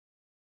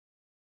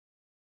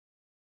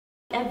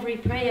Every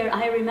prayer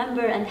I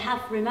remember and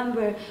half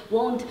remember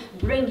won't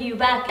bring you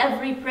back.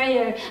 Every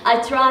prayer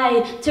I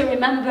try to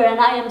remember, and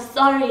I am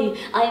sorry,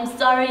 I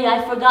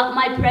forgot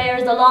my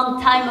prayers a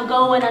long time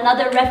ago in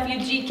another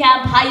refugee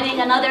camp, hiding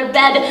another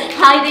bed,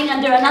 hiding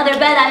under another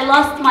bed. I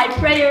lost my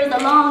prayers a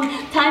long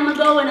time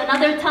ago in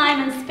another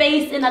time and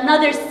space, in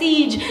another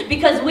siege,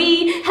 because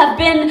we have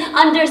been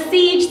under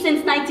siege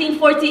since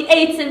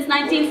 1948, since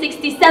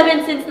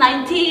 1967, since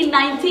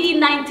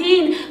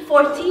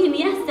 1914,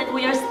 yes, and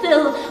we are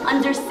still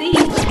under siege.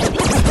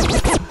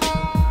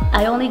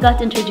 I only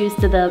got introduced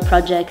to the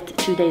project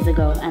 2 days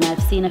ago, and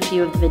I've seen a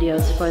few of the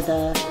videos for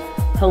the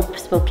Hope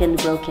Spoken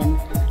Broken,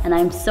 and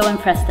I'm so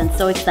impressed and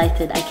so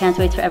excited. I can't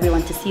wait for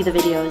everyone to see the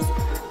videos.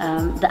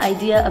 The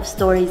idea of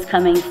stories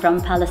coming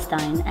from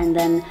Palestine and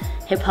then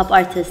hip-hop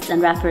artists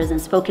and rappers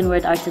and spoken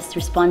word artists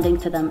responding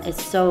to them is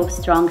so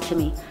strong to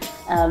me.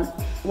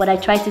 What I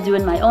try to do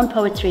in my own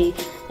poetry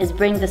is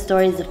bring the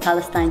stories of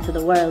Palestine to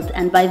the world,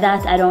 and by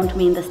that I don't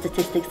mean the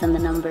statistics and the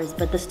numbers,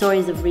 but the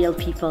stories of real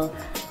people,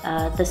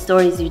 the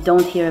stories you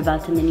don't hear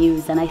about in the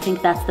news, and I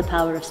think that's the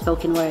power of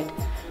spoken word.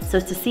 So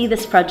to see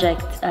this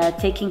project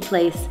taking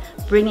place,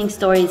 bringing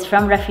stories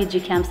from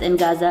refugee camps in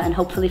Gaza and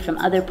hopefully from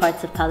other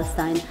parts of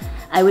Palestine,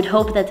 I would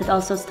hope that it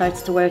also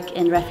starts to work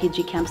in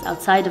refugee camps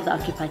outside of the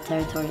occupied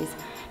territories.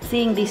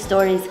 Seeing these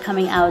stories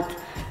coming out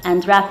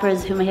and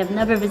rappers who may have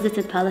never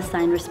visited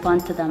Palestine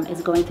respond to them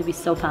is going to be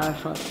so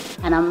powerful.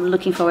 And I'm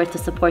looking forward to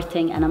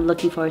supporting, and I'm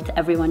looking forward to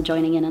everyone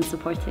joining in and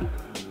supporting.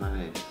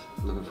 Nice.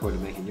 Looking forward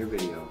to making your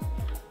video.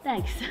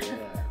 Thanks. Yeah.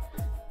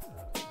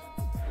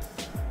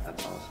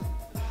 That's awesome.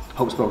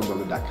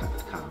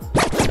 HopeSpokenBroken.com.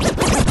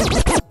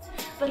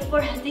 But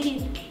for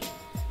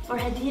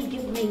Hadid,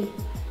 give me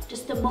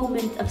just a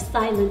moment of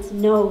silence.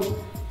 No,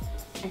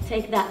 I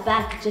take that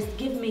back. Just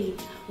give me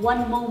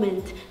one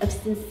moment of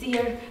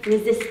sincere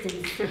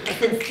resistance,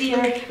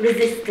 sincere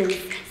resistance,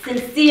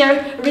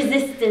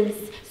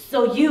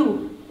 so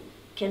you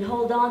can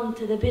hold on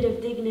to the bit of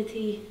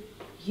dignity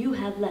you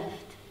have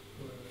left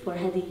for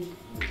Hadid.